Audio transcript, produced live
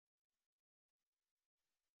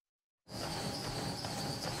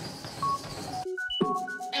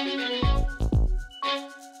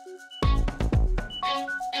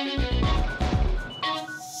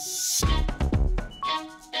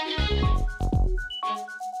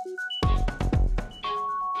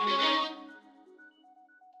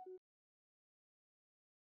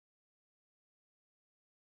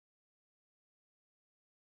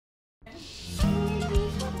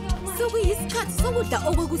Sekuyisikhathi sokudla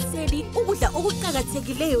okwekuseni, ukudla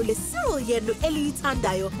okuqhakathekileyo le-cereal yenu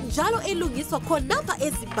eliyithandayo, njalo elungiswa khonapha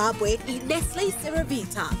eZimbabwe, iNestle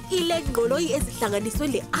Cerevita. Ile ngqoloyi ezihlanganiswe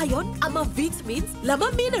le-iron, ama-vitamins,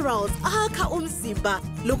 lama-minerals akha umzimba,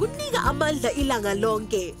 lokunika amandla ilanga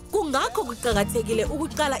lonke. Kungakho kuqhakathekile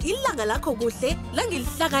ukuqala ilanga lakho kuhle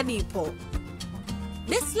langelihlakanipho.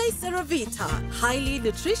 Nestle Cerevita, highly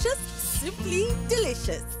nutritious, simply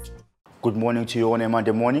delicious. Good morning to you on a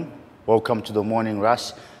Monday morning. Welcome to the Morning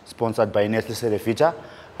Rush, sponsored by Nestle Cerevita,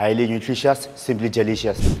 highly nutritious, simply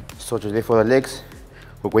delicious. So today for the legs,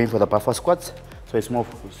 we're going for the buffer squats. So it's more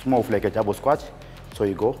of like a double squat. So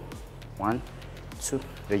you go 1, 2,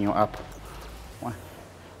 then you're up. 1,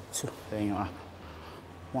 2, then you're up.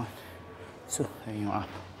 1, 2, then you're up.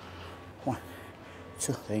 1,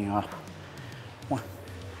 2, then you're up. 1,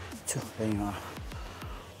 2, then you're up.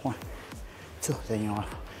 1, 2, then you're up.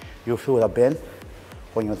 You feel the bend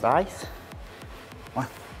on your thighs. 1,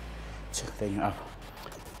 2, then you're up.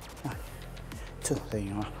 1, 2, then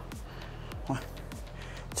you're up. 1,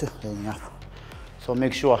 2, then you're up. So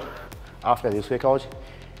make sure after this workout,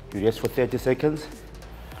 you rest for 30 seconds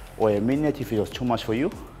or a minute if it was too much for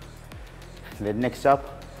you. Then next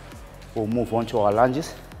up, we'll move on to our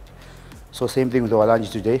lunges. So same thing with our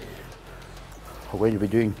lunges today. We're going to be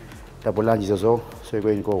doing double lunges as well. So you're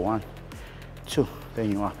going to go 1, 2,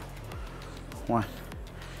 then you're up. 1,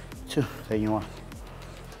 2, then you're up.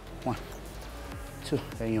 1, 2,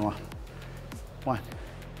 then you're up. 1,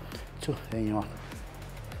 2, then you're up.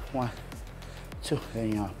 1, 2,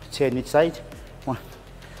 then you're up. 10 each side. 1,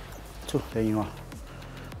 2, then you're up.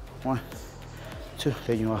 1, 2,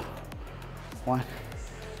 then you're up. 1,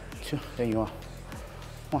 2, then you're up.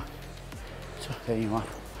 1, 2, then you're up.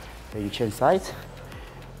 Then you change sides.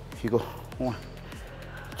 You go 1,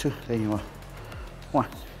 2, then you're up. 1,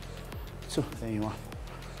 2, then you're up.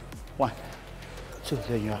 1, 2,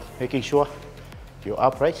 then you're up. Making sure you're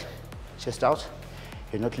upright, chest out.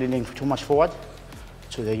 You're not leaning too much forward.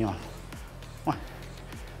 2, then you're up. 1,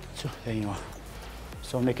 2, then you're up.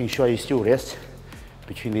 So making sure you still rest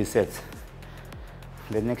between these sets.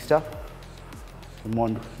 Then next up, we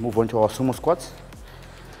move on to our sumo squats.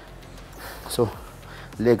 So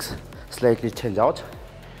legs slightly turned out.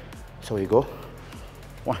 So we go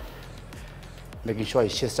 1, making sure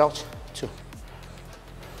it's chest out. 2,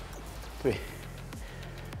 3,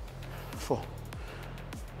 4,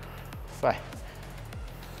 5,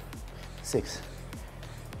 6,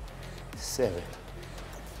 7,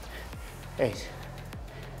 8,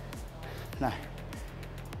 9,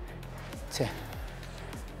 10,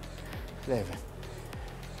 11,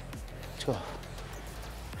 12,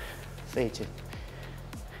 13,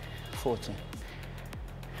 14,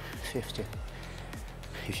 15.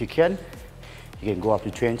 If you can go up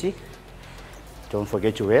to 20. Don't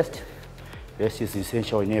forget to rest. Rest is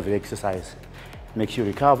essential in every exercise. Makes you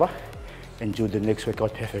recover and do the next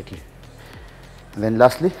workout perfectly. And then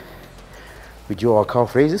lastly, we do our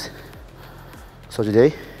calf raises. So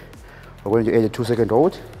today, we're going to add a 2-second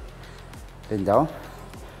hold, then down,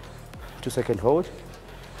 2-second hold,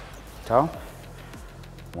 down,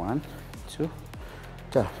 1, 2,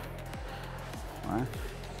 down, 1,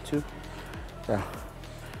 2, down,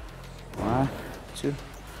 1, 2,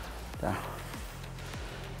 down,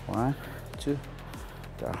 1, 2,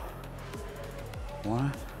 down,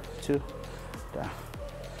 1, 2, down,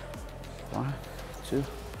 1, 2,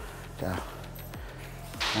 down,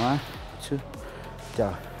 1, 2,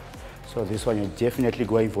 down. So this one you're definitely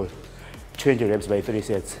going for 20 reps by 3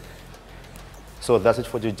 sets. So that's it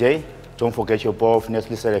for today. Don't forget your bowl of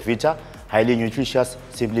Nestle Cerevita, highly nutritious,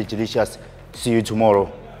 simply delicious. See you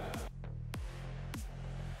tomorrow.